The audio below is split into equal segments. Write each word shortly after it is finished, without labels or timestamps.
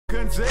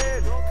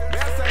sehen.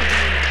 Wer ist ein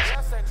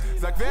Dealer?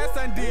 Sag, wer ist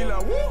ein Dealer?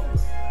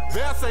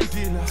 Wer ist ein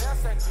Dealer?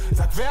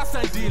 Sag, wer ist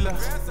ein Dealer?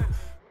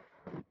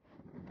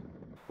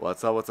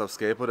 What's up,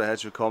 Skateboarder?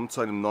 Herzlich willkommen zu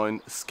einem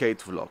neuen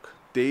Skate-Vlog.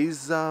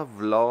 Dieser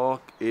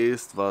Vlog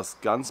ist was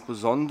ganz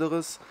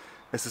Besonderes.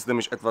 Es ist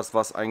nämlich etwas,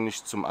 was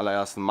eigentlich zum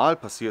allerersten Mal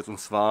passiert, und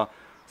zwar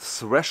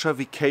Thrasher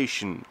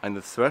Vacation,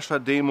 eine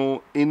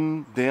Thrasher-Demo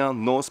in der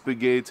North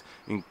Brigade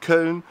in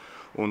Köln.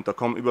 Und da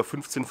kommen über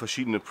 15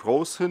 verschiedene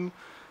Pros hin.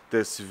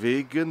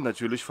 Deswegen,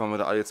 natürlich fahren wir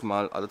da jetzt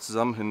mal alle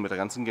zusammen hin mit der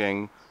ganzen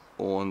Gang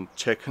und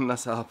checken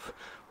das ab.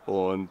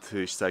 Und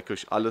ich zeige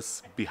euch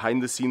alles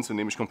behind the scenes und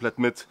nehme mich komplett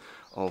mit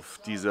auf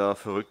dieser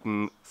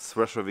verrückten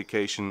Thrasher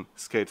Vacation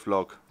Skate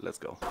Vlog. Let's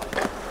go!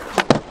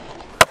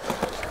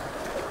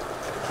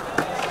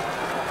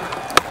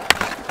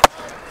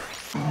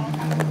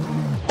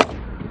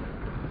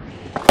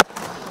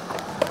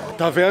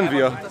 Da wären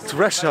wir.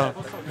 Thrasher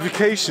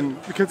Vacation.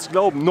 Wie könnt ihr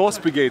glauben?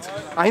 North Brigade.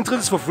 Eintritt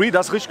ist for free,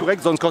 das ist richtig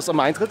korrekt, sonst kostet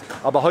immer Eintritt.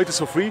 Aber heute ist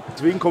for free,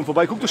 deswegen kommt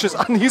vorbei. Guckt euch das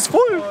an, hier ist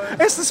voll.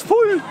 Es ist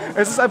voll.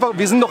 Es ist einfach,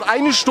 wir sind noch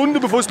eine Stunde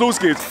bevor es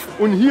losgeht.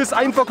 Und hier ist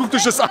einfach, guckt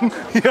euch das an.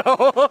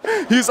 Ja,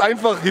 hier ist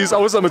einfach, hier ist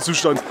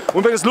Ausnahmezustand.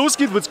 Und wenn es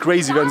losgeht, wird es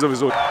crazy werden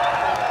sowieso.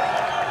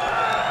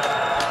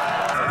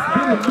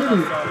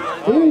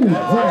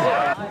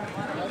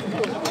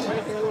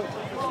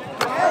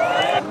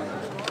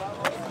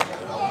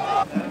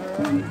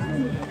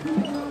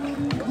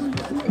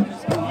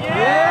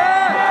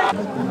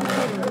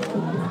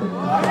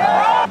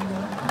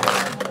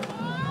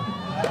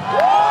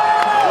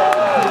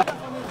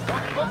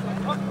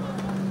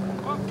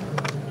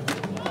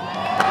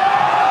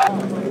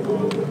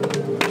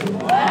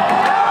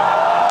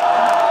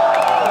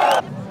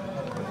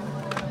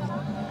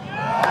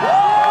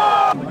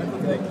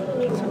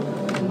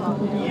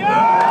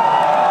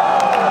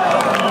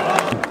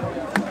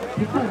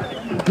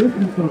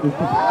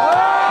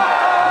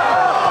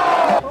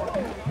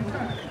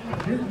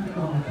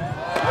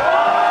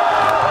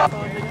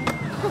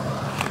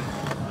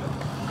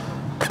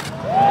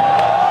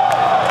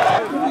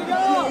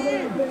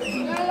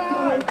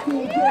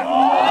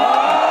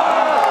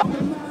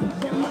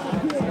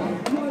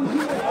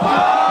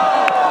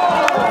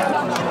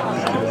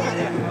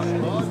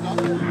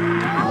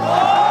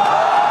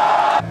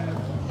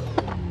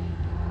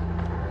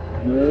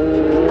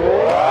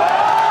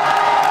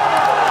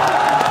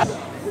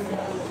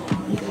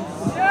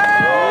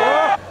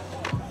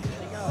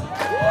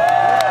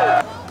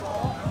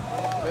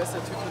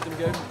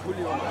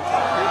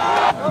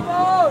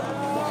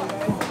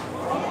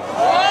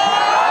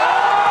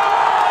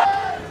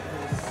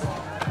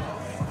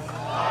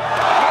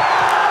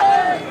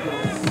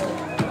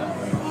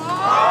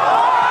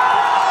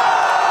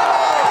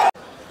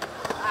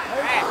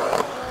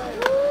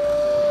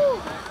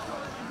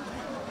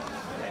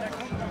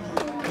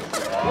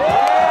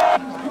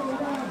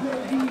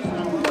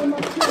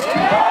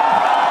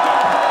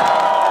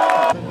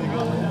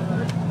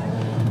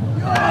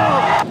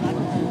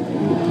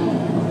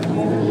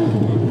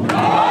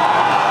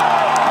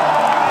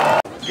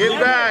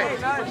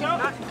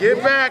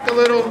 Get back a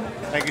little.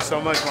 Thank you so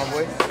much, my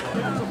boy.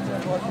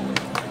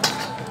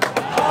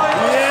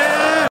 Yeah!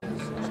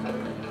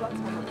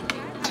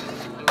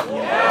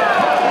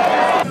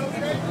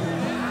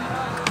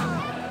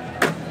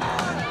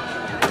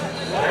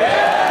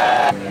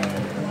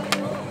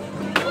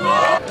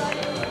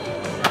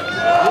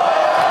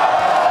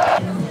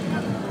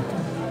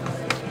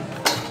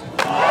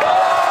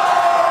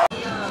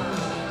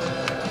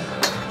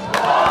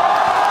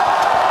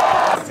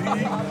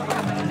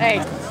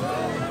 Hey.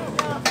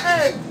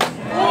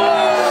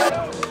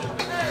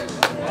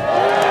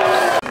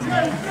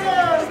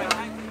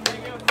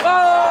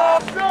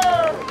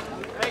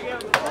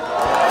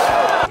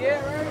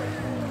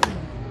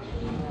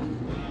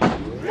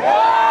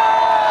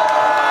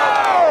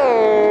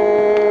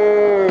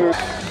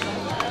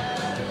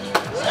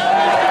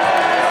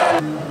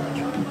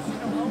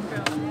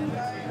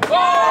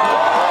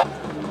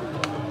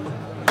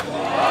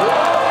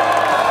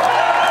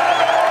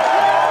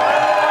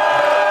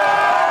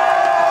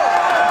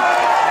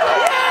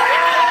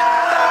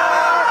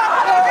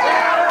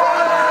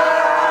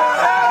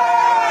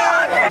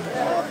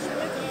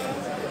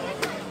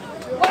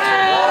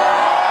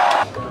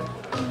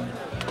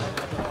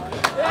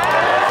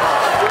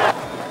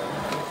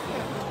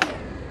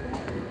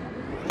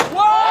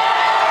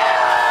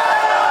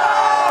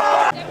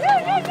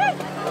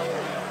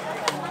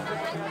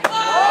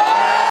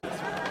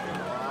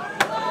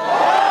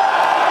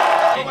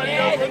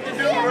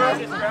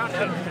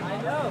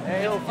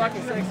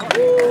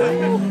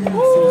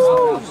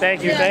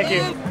 Thank you, thank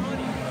you.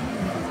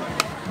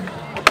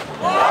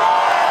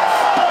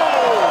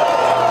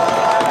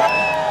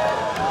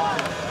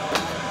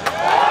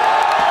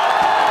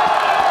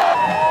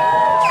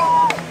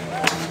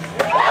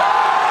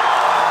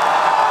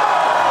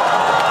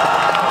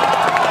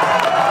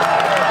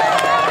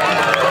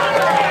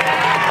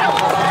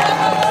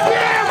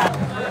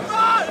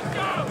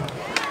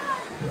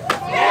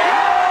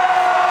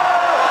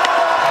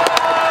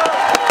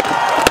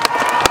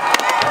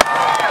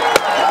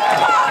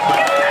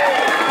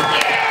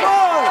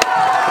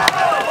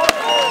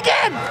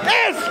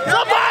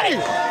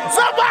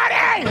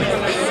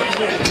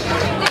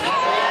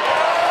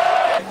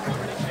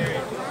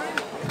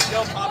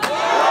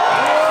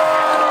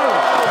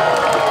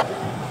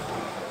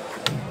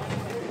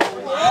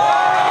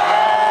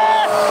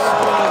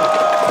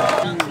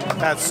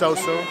 so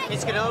soon. Can you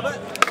skin a little bit?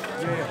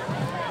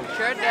 Yeah.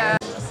 Sure does.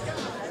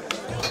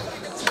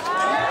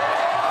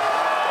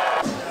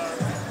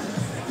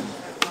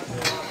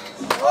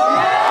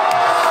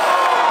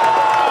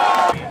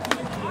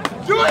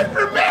 Do it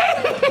for me!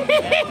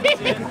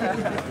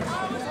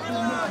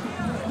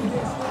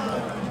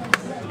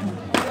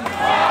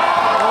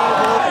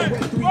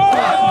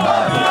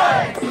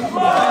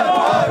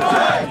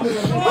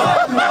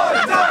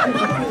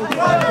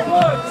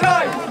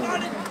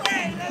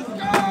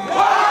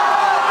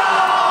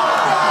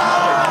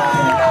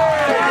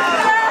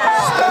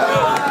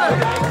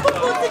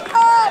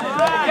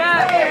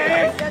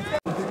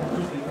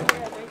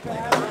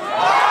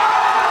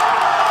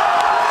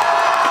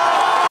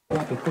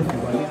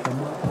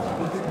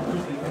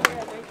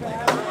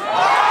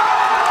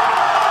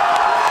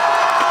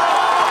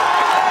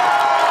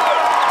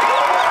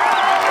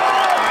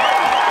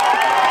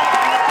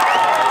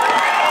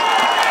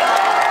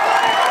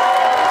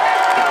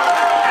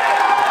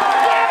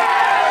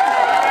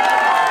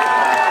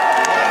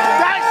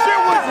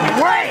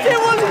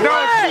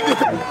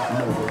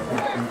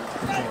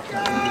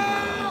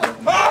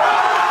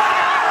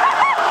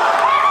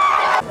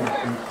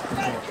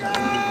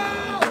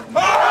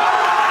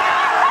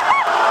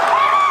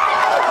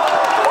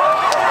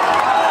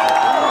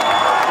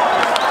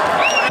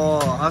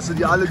 Hast du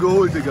die alle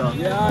geholt, Digga?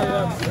 Ja,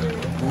 ja.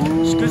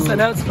 Ich küsse dein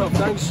Herz drauf,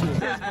 Dankeschön.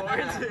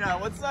 Yeah,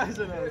 what size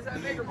are those?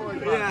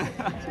 Yeah.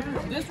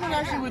 This one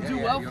actually would do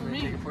well for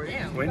me.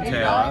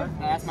 Winter.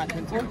 That's my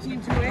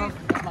 1428.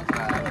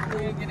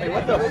 Hey,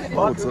 what the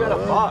fuck? You got a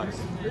box.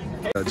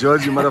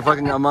 Giorgio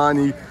motherfucking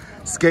Armani,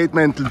 Skate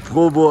Mantle,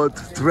 Pro-Board,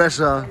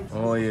 Thrasher.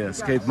 Oh yeah,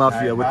 Skate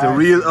Mafia with the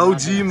real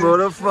OG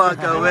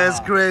motherfucker, Wes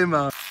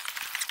Kramer.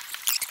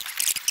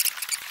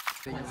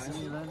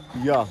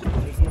 Yeah.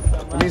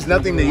 It means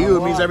nothing to you.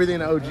 It means everything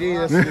to OG.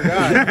 That's your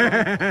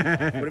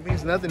guy. But it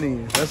means nothing to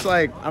you. That's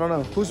like, I don't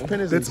know. Whose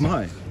pin is That's this?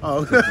 mine.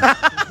 Oh.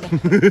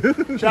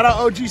 Shout out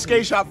OG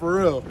Skate Shop for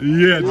real.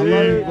 Yeah, I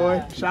love you,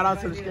 boy. Shout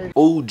out to the skate.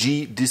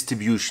 OG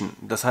Distribution.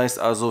 Das heißt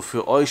also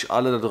für euch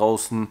alle da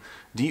draußen,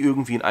 die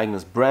irgendwie ein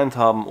eigenes Brand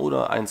haben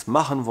oder eins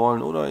machen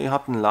wollen oder ihr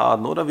habt einen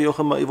Laden oder wie auch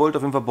immer, ihr wollt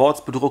auf jeden Fall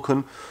Boards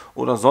bedrucken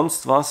oder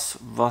sonst was,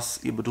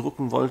 was ihr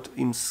bedrucken wollt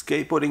im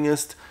Skateboarding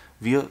ist.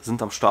 Wir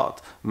sind am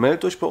Start.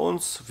 Meldet euch bei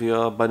uns.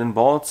 Bei den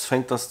Boards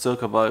fängt das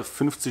circa bei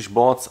 50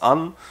 Boards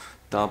an.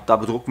 Da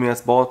bedrucken wir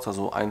jetzt Boards,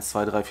 also 1,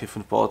 2, 3, 4,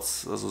 5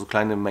 Boards, also so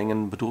kleine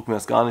Mengen bedrucken wir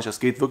es gar nicht. Es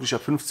geht wirklich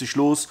ab 50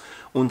 los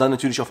und dann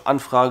natürlich auf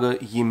Anfrage,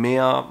 je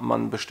mehr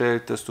man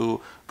bestellt,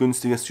 desto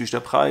günstiger ist natürlich der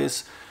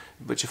Preis,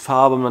 welche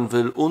Farbe man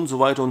will und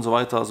so weiter und so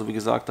weiter. Also wie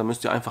gesagt, da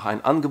müsst ihr einfach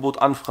ein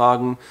Angebot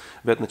anfragen.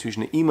 Werdet natürlich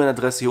eine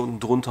E-Mail-Adresse hier unten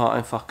drunter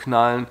einfach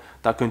knallen.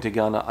 Da könnt ihr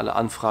gerne alle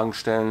Anfragen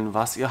stellen,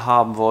 was ihr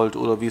haben wollt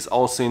oder wie es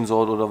aussehen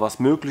soll oder was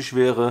möglich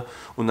wäre.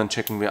 Und dann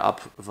checken wir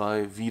ab,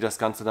 wie das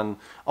Ganze dann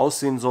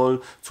aussehen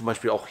soll. Zum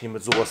Beispiel auch hier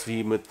mit sowas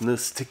wie mit ne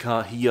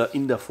Sticker hier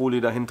in der Folie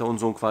dahinter und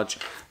so ein Quatsch.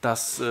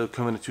 Das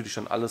können wir natürlich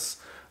dann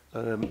alles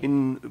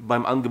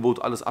beim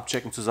Angebot alles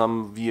abchecken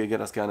zusammen, wie ihr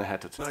das gerne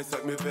hättet.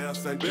 Sag mir, wer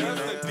ist dein Dealer?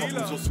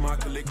 Hoffen so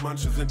smakelig,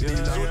 manche sind Dealer.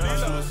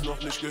 Hast du es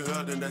noch nicht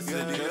gehört in der City?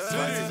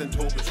 Sie sind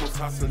tot, ich muss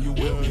hustlen, you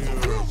will me.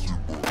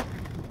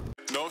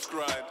 No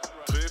Scribe,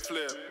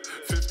 Drehflip,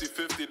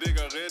 50-50,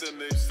 Digga, rede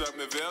nicht. Sag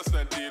mir, wer ist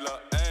dein Dealer?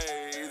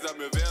 Ey, sag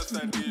mir, wer ist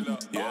dein Dealer?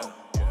 Yeah,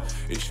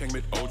 ich häng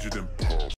mit OG dem Pop.